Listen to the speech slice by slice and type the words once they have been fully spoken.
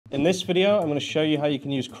In this video, I'm going to show you how you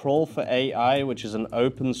can use Crawl for AI, which is an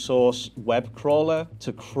open source web crawler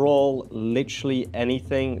to crawl literally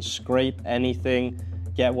anything, scrape anything,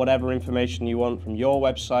 get whatever information you want from your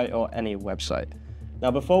website or any website.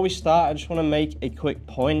 Now, before we start, I just want to make a quick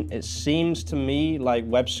point. It seems to me like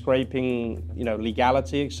web scraping,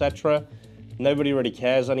 legality, etc. Nobody really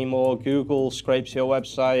cares anymore. Google scrapes your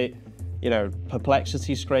website,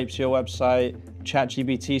 Perplexity scrapes your website,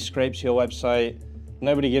 ChatGPT scrapes your website.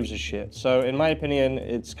 Nobody gives a shit. So in my opinion,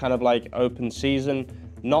 it's kind of like open season,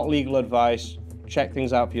 not legal advice. Check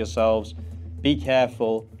things out for yourselves. Be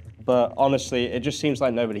careful. But honestly, it just seems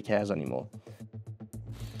like nobody cares anymore.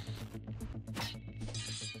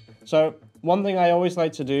 So one thing I always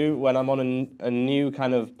like to do when I'm on a new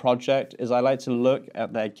kind of project is I like to look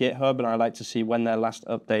at their GitHub and I like to see when their last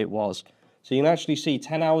update was. So you can actually see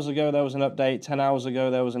 10 hours ago there was an update, 10 hours ago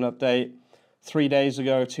there was an update, 3 days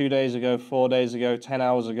ago, 2 days ago, 4 days ago, 10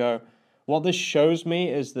 hours ago. What this shows me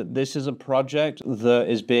is that this is a project that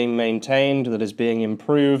is being maintained, that is being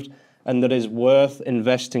improved, and that is worth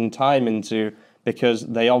investing time into because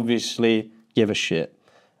they obviously give a shit.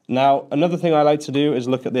 Now, another thing I like to do is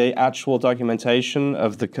look at the actual documentation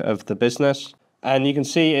of the business. And you can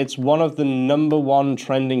see it's one of the #1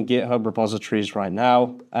 trending GitHub repositories right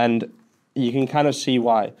now. And you can kind of see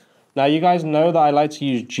why. Now, you guys know that I like to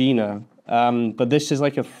use Gina. But this is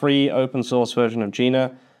like a free open source version of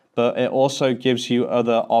Gina, but it also gives you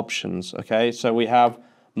other options, okay? So we have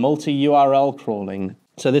multi-URL crawling.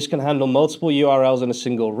 So this can handle multiple URLs in a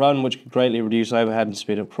single run, which can greatly reduce overhead and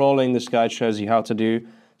speed up crawling. This guide shows you how to do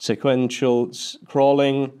sequential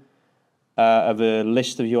crawling of a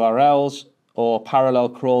list of URLs or parallel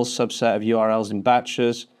crawl subset of URLs in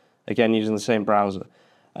batches, again, using the same browser.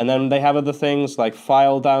 And then they have other things like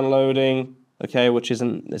file downloading, okay,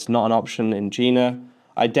 it's not an option in Gina.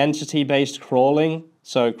 Identity-based crawling.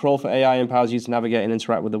 So Crawl for AI empowers you to navigate and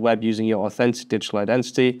interact with the web using your authentic digital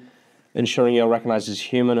identity, ensuring you're recognized as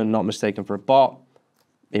human and not mistaken for a bot,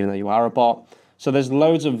 even though you are a bot. So there's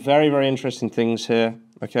loads of very, very interesting things here,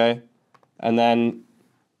 okay? And then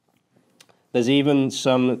there's even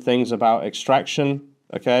some things about extraction,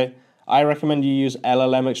 okay? I recommend you use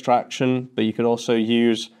LLM extraction, but you could also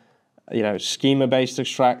use schema-based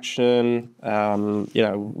extraction,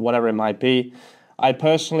 whatever it might be. I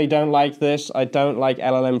personally don't like this. I don't like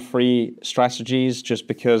LLM-free strategies just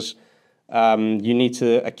because you need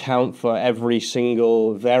to account for every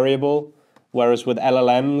single variable, whereas with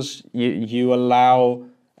LLMs, you allow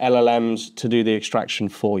LLMs to do the extraction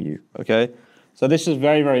for you, okay? So this is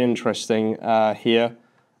very, very interesting here.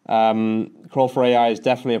 Crawl for AI is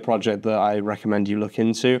definitely a project that I recommend you look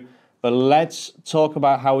into. But let's talk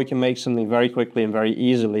about how we can make something very quickly and very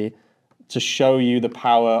easily to show you the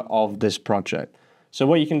power of this project. So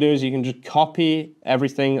what you can do is you can just copy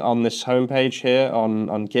everything on this homepage here on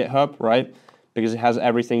GitHub, right? Because it has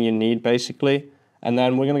everything you need basically. And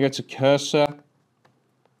then we're going to go to cursor.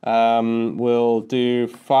 We'll do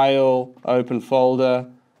file, open folder.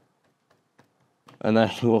 And then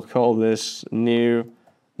we'll call this new,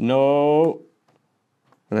 and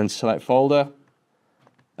then select folder.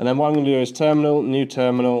 And then what I'm going to do is terminal, new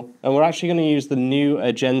terminal, and we're actually going to use the new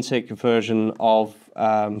agentic version of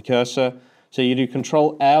Cursor. So you do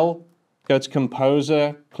Control L, go to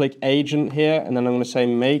Composer, click Agent here, and then I'm going to say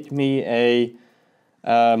make me a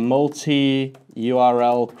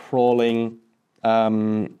multi-URL crawling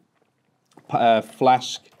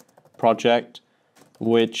Flask project,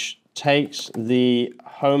 which takes the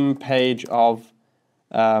home page of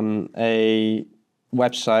a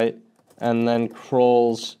website and then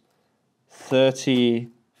crawls 30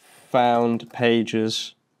 found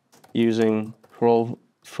pages using Crawl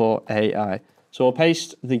for AI. So we'll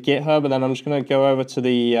paste the GitHub, and then I'm just going to go over to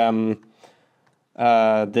the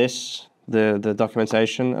the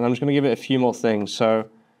documentation, and I'm just going to give it a few more things. So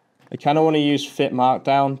I kind of want to use fit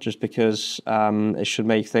markdown just because it should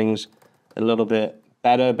make things a little bit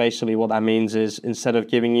better. Basically, what that means is instead of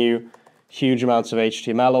giving you huge amounts of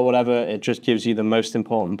HTML or whatever, it just gives you the most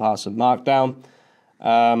important parts of Markdown.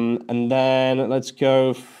 And then let's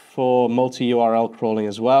go for multi-URL crawling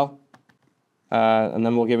as well. And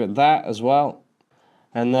then we'll give it that as well.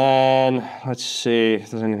 And then let's see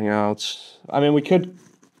if there's anything else. I mean, we could,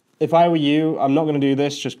 if I were you, I'm not going to do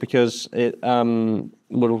this just because it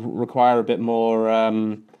would require a bit more,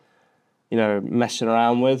 messing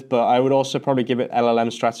around with. But I would also probably give it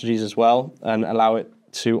LLM strategies as well and allow it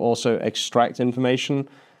to also extract information.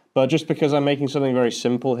 But just because I'm making something very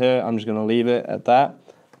simple here, I'm just going to leave it at that.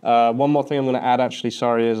 One more thing I'm going to add, actually,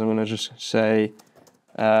 is I'm going to just say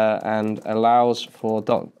and allows for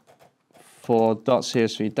 .csv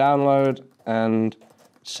download and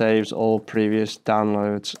saves all previous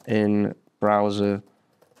downloads in browser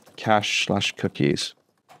cache/cookies.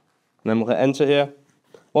 And then we'll hit enter here.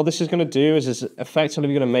 What this is going to do is it's effectively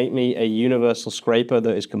going to make me a universal scraper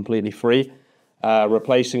that is completely free,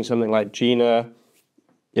 replacing something like Gina,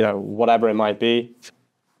 whatever it might be.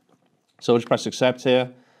 So we'll just press accept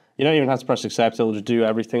here. You don't even have to press accept, it'll just do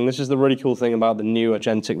everything. This is the really cool thing about the new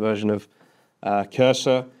agentic version of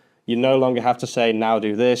Cursor. You no longer have to say, now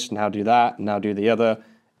do this, now do that, now do the other.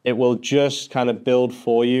 It will just kind of build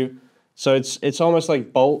for you. So it's almost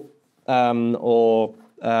like Bolt or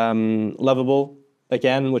Lovable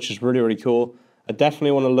again, which is really, really cool. I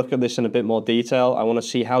definitely want to look at this in a bit more detail. I want to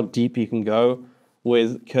see how deep you can go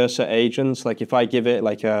with Cursor agents. Like if I give it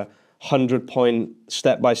like a 100-point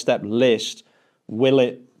step-by-step list, will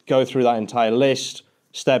it go through that entire list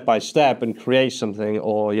step by step and create something,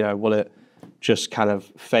 or will it just kind of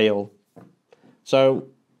fail? So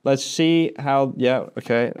let's see how,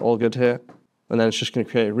 okay, all good here. And then it's just going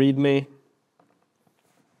to create a README.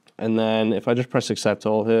 And then if I just press accept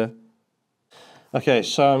all here. Okay,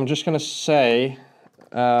 so I'm just going to say,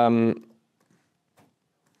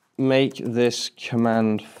 make this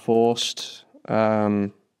command forced.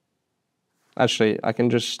 Actually, I'm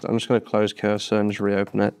just going to close Cursor and just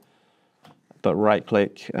reopen it. But right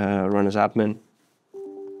click, run as admin.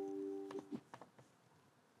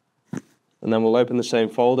 And then we'll open the same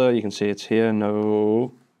folder. You can see it's here,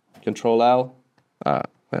 no Control L. I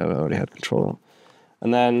already had Control L.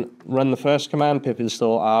 And then run the first command, pip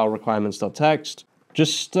install r requirements.txt.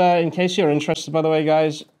 Just in case you're interested, by the way,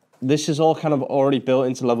 guys, this is all kind of already built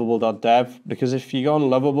into lovable.dev, because if you go on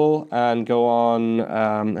Lovable and go on,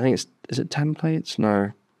 I think is it templates?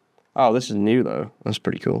 No. Oh, this is new though. That's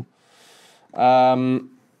pretty cool. Hang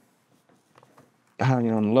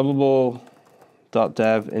on,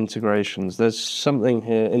 lovable.dev integrations. There's something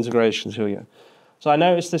here, integrations, here we go. So I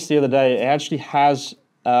noticed this the other day. It actually has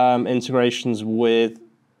integrations with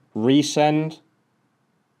Resend,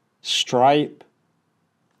 Stripe,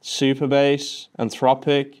 Supabase,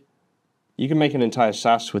 Anthropic. You can make an entire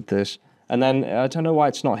SaaS with this. And then, I don't know why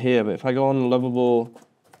it's not here, but if I go on Lovable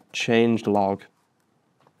changed log,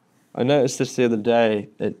 I noticed this the other day.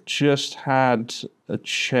 It just had a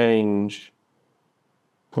change.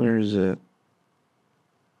 Where is it?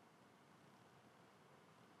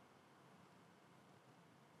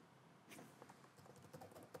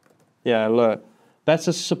 Yeah, look.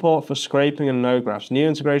 Better support for scraping and no graphs. New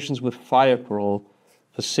integrations with Firecrawl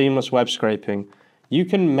for seamless web scraping. You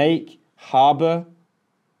can make Harbor,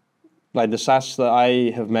 like the SaaS that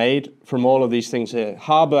I have made, from all of these things here.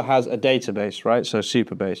 Harbor has a database, right? So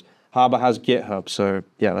Supabase. Harbor has GitHub, so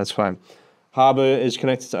yeah, that's fine. Harbor is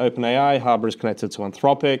connected to OpenAI. Harbor is connected to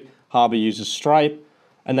Anthropic. Harbor uses Stripe.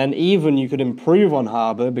 And then even you could improve on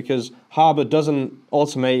Harbor because Harbor doesn't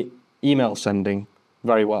automate email sending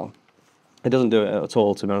very well. It doesn't do it at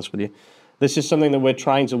all, to be honest with you. This is something that we're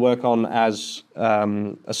trying to work on as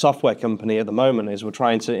a software company at the moment, is we're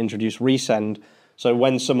trying to introduce resend. So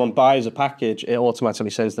when someone buys a package, it automatically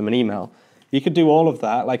sends them an email. You could do all of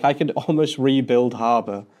that. Like I could almost rebuild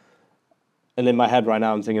Harbor. And in my head right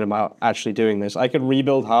now, I'm thinking about actually doing this. I could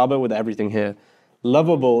rebuild Harbor with everything here.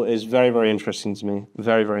 Lovable is very, very interesting to me.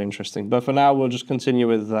 Very, very interesting. But for now, we'll just continue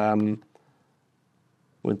with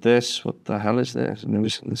this. What the hell is this? I've never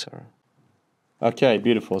seen this error. Okay,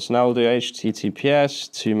 beautiful. So now we'll do HTTPS,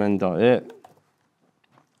 twomen.it.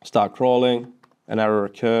 Start crawling. An error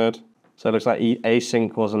occurred. So it looks like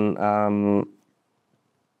async wasn't,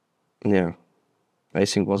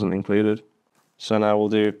 async wasn't included. So now we'll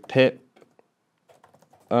do pip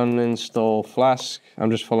uninstall Flask. I'm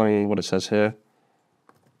just following what it says here.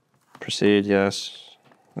 Proceed, yes.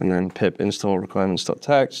 And then pip install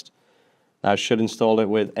requirements.txt. Now I should install it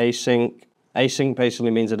with async. Async basically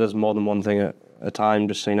means it does more than one thing at a time,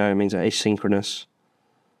 just so you know. It means asynchronous.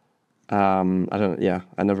 I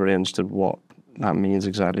never really understood what that means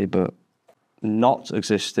exactly, but not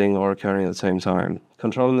existing or occurring at the same time.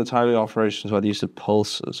 Controlling the timing operations by the use of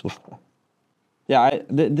pulses. Yeah,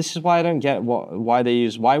 this is why I don't get why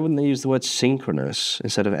wouldn't they use the word synchronous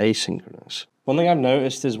instead of asynchronous? One thing I've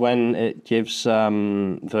noticed is when it gives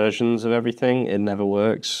versions of everything, it never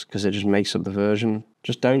works because it just makes up the version.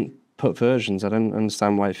 Just don't put versions. I don't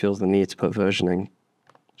understand why it feels the need to put versioning.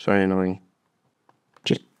 It's very annoying.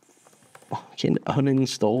 Just fucking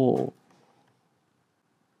uninstall.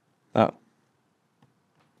 Oh.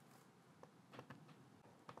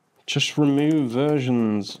 Just remove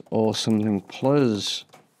versions or something. Plus,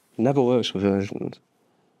 never works with versions.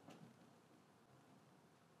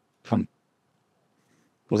 Fun.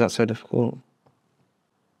 Was that so difficult?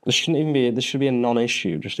 This shouldn't even be. This should be a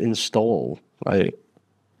non-issue. Just install. Like,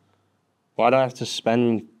 Why do I have to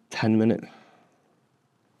spend 10 minutes?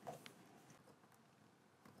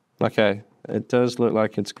 Okay, it does look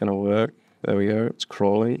like it's going to work. There we go, it's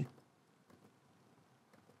crawling.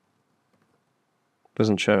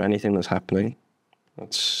 Doesn't show anything that's happening.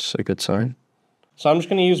 That's a good sign. So I'm just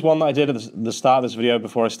going to use one that I did at the start of this video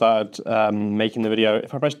before I started making the video.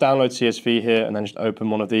 If I press download CSV here and then just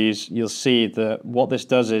open one of these, you'll see that what this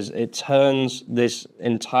does is it turns this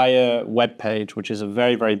entire web page, which is a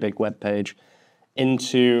very, very big web page,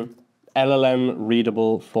 into LLM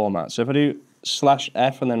readable format. So if I do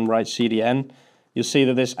 /F and then write CDN, you'll see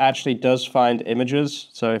that this actually does find images.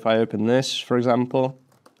 So if I open this, for example,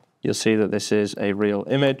 you'll see that this is a real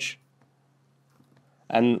image.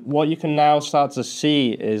 And what you can now start to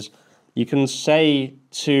see is you can say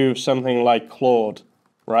to something like Claude,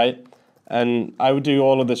 right? And I would do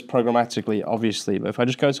all of this programmatically, obviously, but if I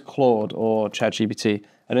just go to Claude or ChatGPT,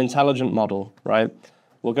 an intelligent model, right?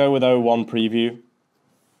 We'll go with O1 preview,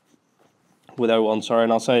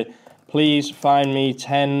 and I'll say, please find me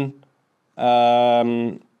 10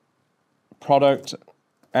 product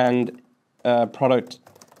and product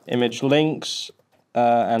image links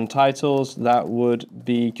and titles that would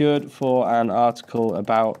be good for an article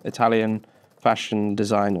about Italian fashion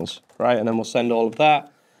designers, right? And then we'll send all of that.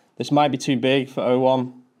 This might be too big for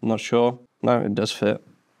O1, I'm not sure. No, it does fit.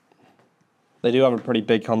 They do have a pretty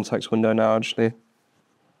big context window now, actually.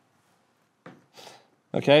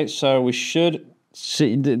 Okay, so we should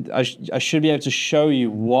see, I should be able to show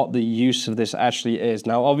you what the use of this actually is.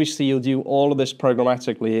 Now, obviously, you'll do all of this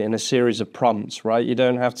programmatically in a series of prompts, right? You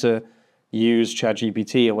don't have to use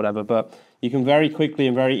ChatGPT or whatever, but you can very quickly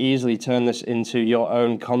and very easily turn this into your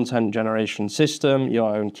own content generation system,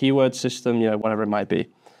 your own keyword system, whatever it might be.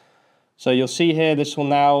 So you'll see here, this will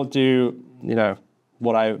now do,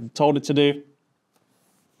 what I told it to do.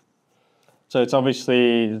 So it's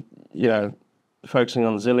obviously, focusing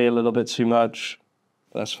on Zilly a little bit too much.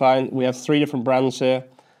 That's fine. We have 3 different brands here.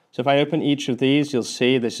 So if I open each of these, you'll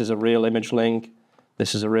see this is a real image link.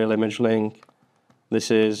 This is a real image link. This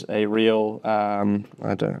is a real,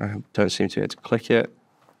 I don't seem to be able to click it.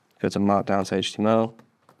 Go to Markdown to HTML.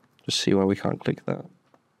 Just see where we can't click that.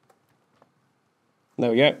 There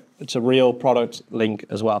we go. It's a real product link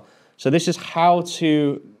as well. So this is how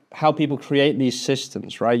people create these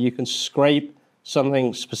systems, right? You can scrape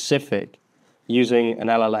something specific using an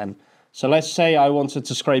LLM. So let's say I wanted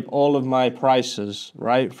to scrape all of my prices,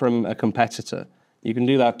 right, from a competitor. You can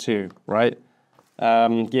do that too, right?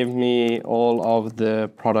 Give me all of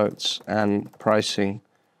the products and pricing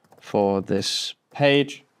for this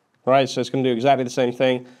page, right? So it's going to do exactly the same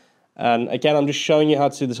thing. And again, I'm just showing you how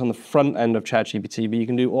to do this on the front end of ChatGPT, but you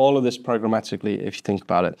can do all of this programmatically if you think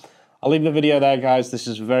about it. I'll leave the video there, guys. This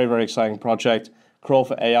is a very, very exciting project. Crawl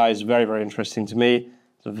for AI is very, very interesting to me.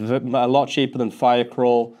 It's a lot cheaper than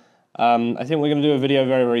Firecrawl. I think we're going to do a video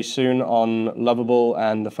very, very soon on Lovable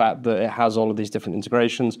and the fact that it has all of these different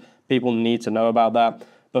integrations. People need to know about that.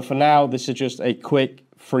 But for now, this is just a quick,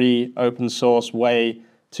 free, open source way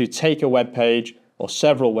to take a web page or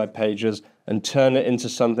several web pages and turn it into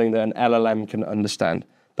something that an LLM can understand.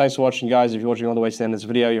 Thanks for watching, guys. If you're watching all the way to the end of this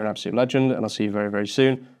video, you're an absolute legend, and I'll see you very, very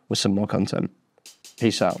soon with some more content.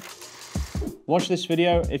 Peace out. Watch this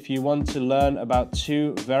video if you want to learn about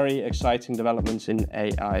 2 very exciting developments in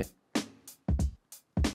AI.